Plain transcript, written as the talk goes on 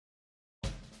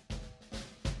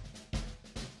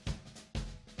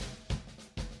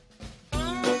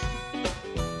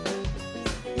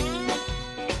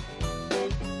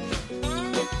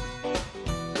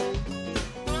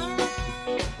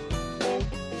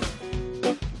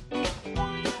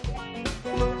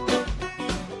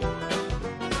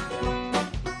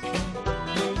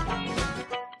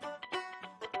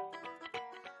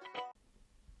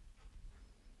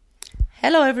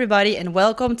Hello everybody and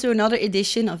welcome to another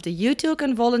edition of the YouTube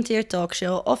and Volunteer Talk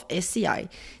Show of SCI.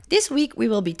 This week we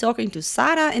will be talking to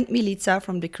Sara and Milica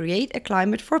from the Create a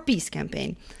Climate for Peace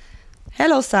campaign.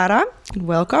 Hello Sara and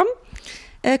welcome.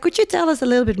 Could you tell us a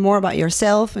little bit more about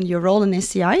yourself and your role in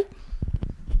SCI?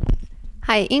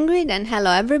 Hi Ingrid and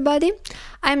hello everybody.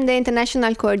 I'm the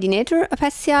international coordinator of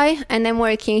SCI and I'm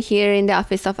working here in the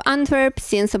office of Antwerp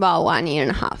since about 1.5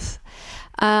 years.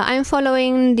 I'm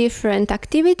following different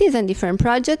activities and different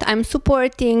projects. I'm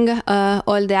supporting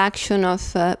all the action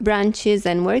of branches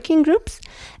and working groups.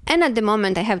 And at the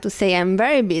moment, I have to say I'm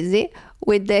very busy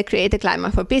with the Create a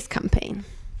Climate for Peace campaign.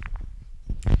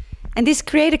 And this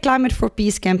Create a Climate for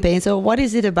Peace campaign, so what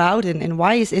is it about and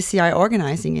why is SCI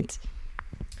organizing it?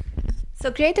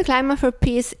 So Create a Climate for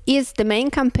Peace is the main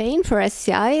campaign for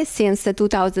SCI since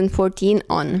 2014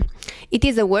 on. It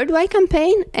is a worldwide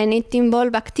campaign and it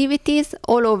involves activities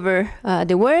all over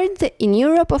the world, in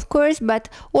Europe of course, but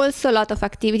also a lot of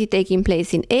activity taking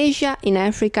place in Asia, in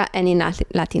Africa and in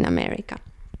Latin America.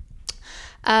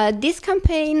 This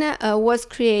campaign was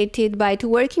created by two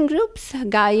working groups,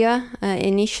 Gaia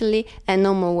initially and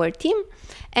No More War Team,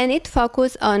 and it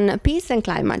focused on peace and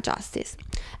climate justice.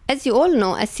 As you all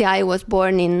know, SCI was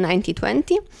born in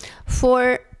 1920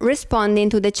 for responding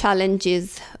to the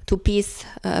challenges to peace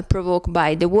provoked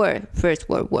by the war, First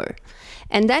World War.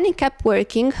 And then it kept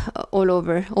working all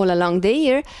along the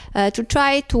year to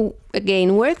try to,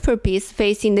 again, work for peace,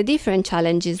 facing the different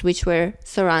challenges which were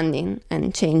surrounding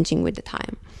and changing with the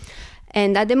time.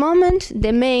 And at the moment,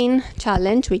 the main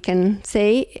challenge, we can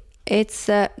say, it's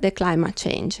the climate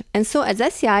change. And so as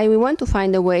SCI, we want to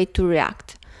find a way to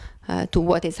react to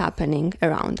what is happening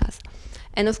around us.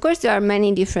 And of course, there are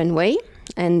many different ways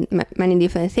and many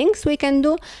different things we can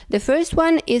do. The first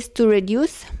one is to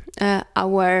reduce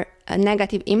our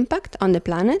negative impact on the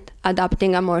planet,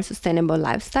 adopting a more sustainable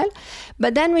lifestyle.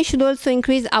 But then we should also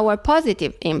increase our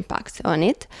positive impact on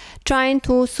it, trying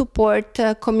to support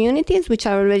communities which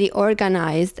are already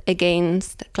organized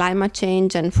against climate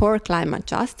change and for climate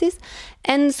justice,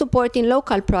 and supporting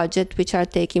local projects which are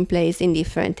taking place in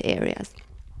different areas.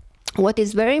 What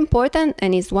is very important,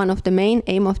 and is one of the main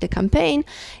aims of the campaign,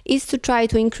 is to try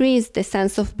to increase the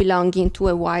sense of belonging to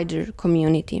a wider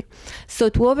community. So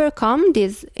to overcome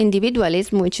this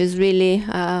individualism, which is really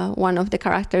one of the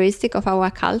characteristics of our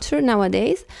culture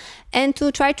nowadays, and to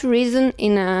try to reason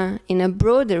in a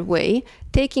broader way,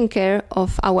 taking care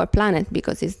of our planet,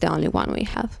 because it's the only one we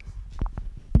have.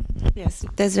 Yes,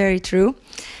 that's very true.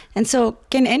 And so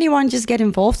can anyone just get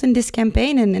involved in this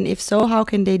campaign? And if so, how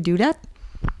can they do that?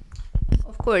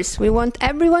 Of course, we want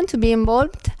everyone to be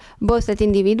involved, both at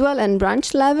individual and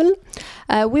branch level.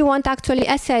 We want actually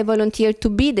SCI volunteers to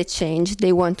be the change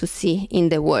they want to see in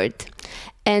the world.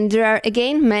 And there are,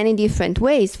 again, many different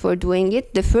ways for doing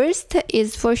it. The first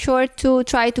is for sure to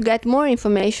try to get more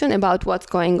information about what's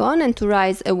going on and to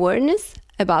raise awareness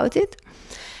about it.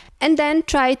 And then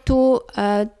try to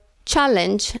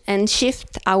challenge and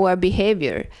shift our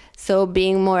behavior. So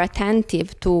being more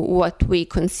attentive to what we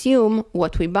consume,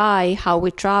 what we buy, how we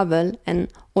travel, and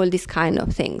all these kind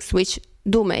of things, which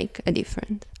do make a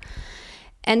difference.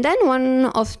 And then one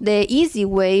of the easy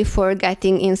way for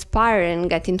getting inspired and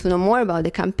getting to know more about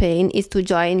the campaign is to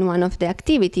join one of the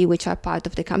activities which are part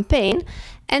of the campaign.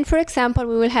 And for example,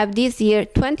 we will have this year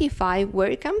 25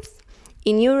 workcamps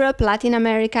in Europe, Latin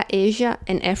America, Asia,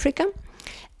 and Africa.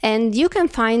 And you can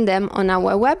find them on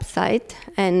our website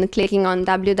and clicking on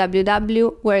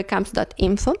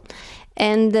www.workcamps.info.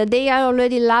 And they are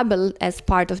already labeled as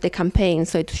part of the campaign,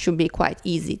 so it should be quite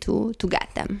easy to get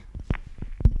them.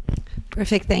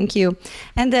 Perfect, thank you.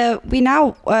 And we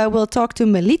now will talk to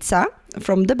Milica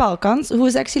from the Balkans, who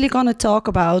is actually going to talk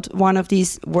about one of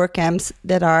these work camps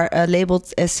that are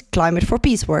labeled as Climate for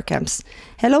Peace work camps.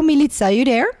 Hello Milica, are you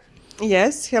there?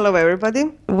 Yes, hello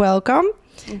everybody. Welcome.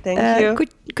 Thank you.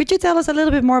 Could you tell us a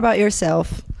little bit more about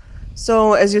yourself?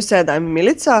 So, as you said, I'm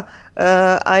Milica.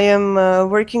 I am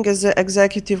working as an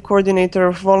executive coordinator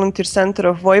of Volunteer Center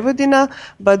of Vojvodina,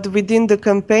 but within the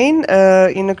campaign,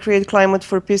 in a Create Climate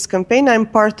for Peace campaign, I'm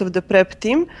part of the prep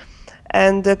team.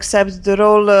 And except the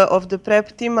role of the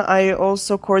prep team, I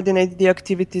also coordinate the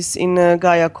activities in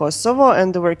Gaia, Kosovo,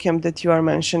 and the work camp that you are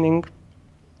mentioning.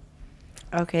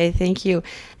 Okay, thank you.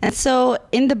 And so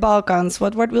in the Balkans,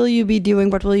 what will you be doing?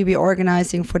 What will you be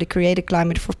organizing for the Create a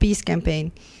Climate for Peace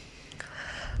campaign?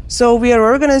 So we are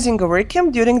organizing a work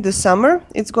camp during the summer.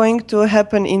 It's going to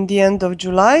happen in the end of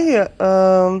July,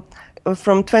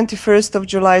 from 21st of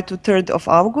July to 3rd of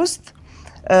August.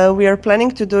 We are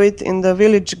planning to do it in the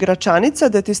village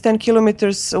Gračanica, that is 10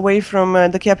 kilometers away from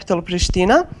the capital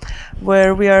Pristina,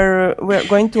 where we're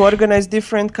going to organize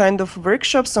different kind of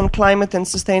workshops on climate and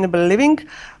sustainable living,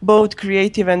 both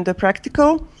creative and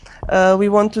practical. We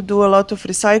want to do a lot of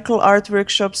recycle art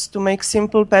workshops to make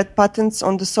simple patents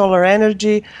on the solar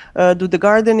energy, do the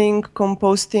gardening,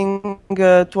 composting,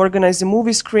 to organize the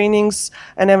movie screenings,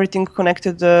 and everything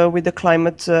connected with the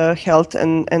climate, health,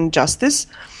 and justice.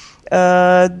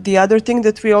 The other thing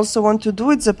that we also want to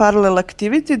do is a parallel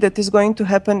activity that is going to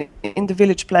happen in the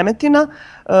village Plemetina.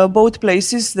 Both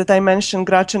places that I mentioned,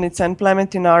 Gračanica and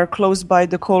Plemetina, are close by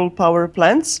the coal power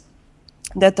plants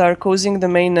that are causing the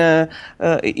main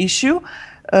issue.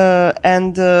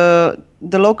 And the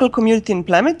local community in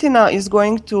Plemetina is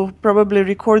going to probably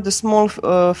record a small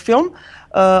film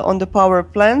on the power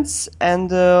plants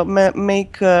and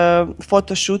make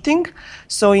photo shooting.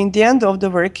 So in the end of the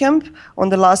work camp, on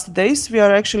the last days, we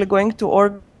are actually going to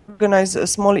organize a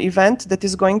small event that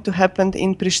is going to happen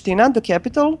in Pristina, the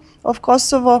capital of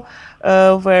Kosovo,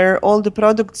 where all the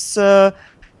products,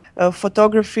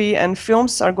 photography and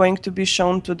films are going to be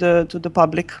shown to the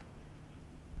public.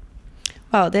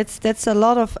 Wow, that's a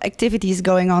lot of activities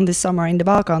going on this summer in the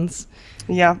Balkans.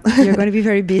 Yeah. You're going to be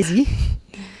very busy.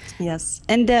 Yes.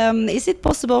 And is it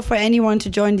possible for anyone to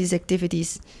join these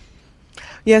activities?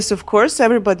 Yes, of course,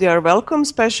 everybody are welcome,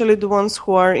 especially the ones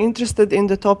who are interested in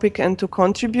the topic and to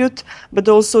contribute, but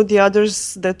also the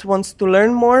others that wants to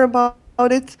learn more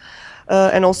about it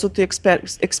and also to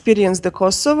experience the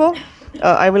Kosovo.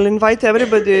 I will invite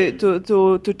everybody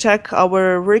to check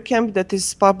our workcamp that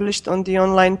is published on the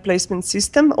online placement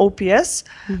system, OPS.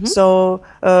 Mm-hmm. So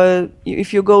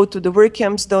if you go to the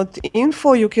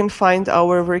workcamps.info, you can find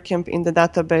our workcamp in the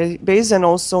database and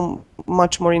also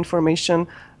much more information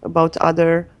about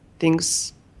other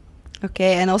things.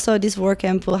 Okay, and also this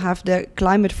workcamp will have the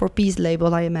Climate for Peace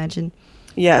label, I imagine.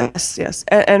 Yes, yes.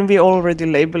 And we already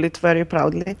label it very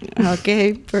proudly.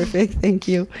 Okay, perfect. Thank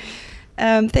you.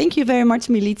 Thank you very much,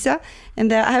 Milica.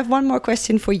 And I have one more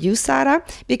question for you, Sara,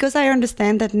 because I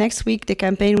understand that next week the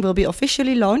campaign will be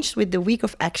officially launched with the Week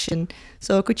of Action.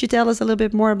 So could you tell us a little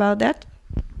bit more about that?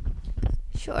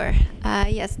 Sure.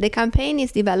 Yes, the campaign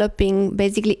is developing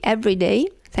basically every day,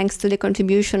 thanks to the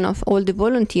contribution of all the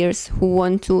volunteers who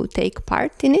want to take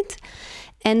part in it.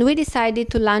 And we decided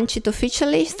to launch it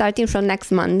officially starting from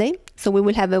next Monday. So we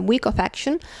will have a week of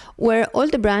action where all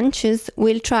the branches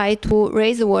will try to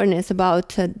raise awareness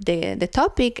about the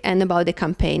topic and about the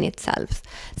campaign itself.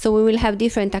 So we will have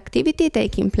different activity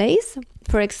taking place.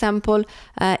 For example,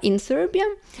 in Serbia,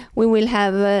 we will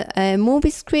have a movie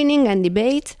screening and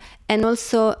debate, and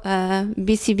also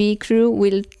BCV crew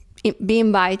will be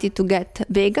invited to get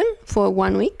vegan for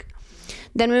 1 week.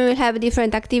 Then we will have a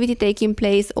different activity taking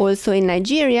place also in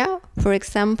Nigeria, for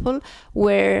example,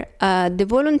 where the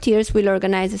volunteers will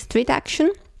organize a street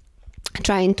action,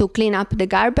 trying to clean up the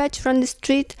garbage from the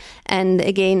street and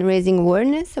again raising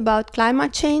awareness about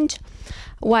climate change.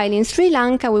 While in Sri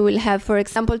Lanka, we will have, for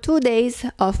example, 2 days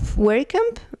of work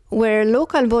camp where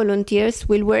local volunteers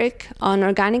will work on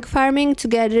organic farming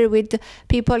together with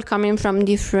people coming from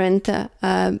different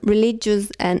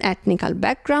religious and ethnical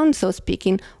backgrounds, so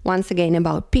speaking once again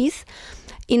about peace.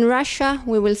 In Russia,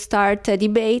 we will start a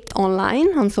debate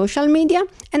online on social media,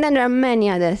 and then there are many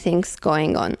other things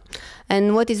going on.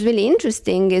 And what is really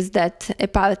interesting is that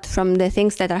apart from the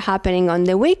things that are happening on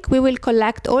the week, we will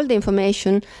collect all the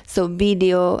information, so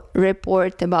video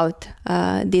report about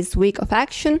this week of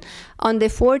action on the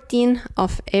 14th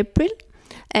of April,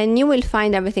 and you will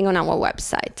find everything on our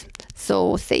website.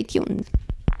 So stay tuned.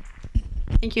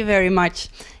 Thank you very much.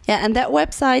 Yeah, and that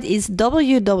website is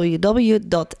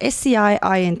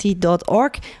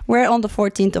www.scient.org, where on the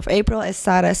 14th of April, as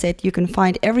Sara said, you can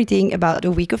find everything about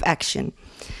the week of action.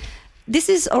 This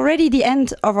is already the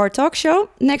end of our talk show.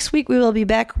 Next week we will be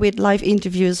back with live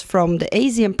interviews from the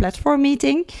ASEAN platform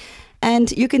meeting.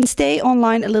 And you can stay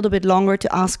online a little bit longer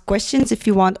to ask questions if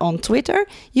you want on Twitter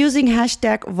using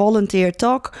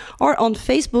 #volunteertalk or on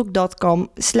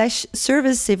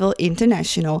facebook.com/Service Civil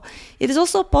International. It is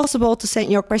also possible to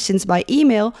send your questions by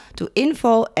email to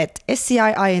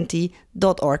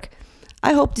info@sciint.org.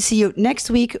 I hope to see you next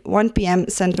week, 1 p.m.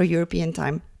 Central European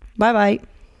Time. Bye bye.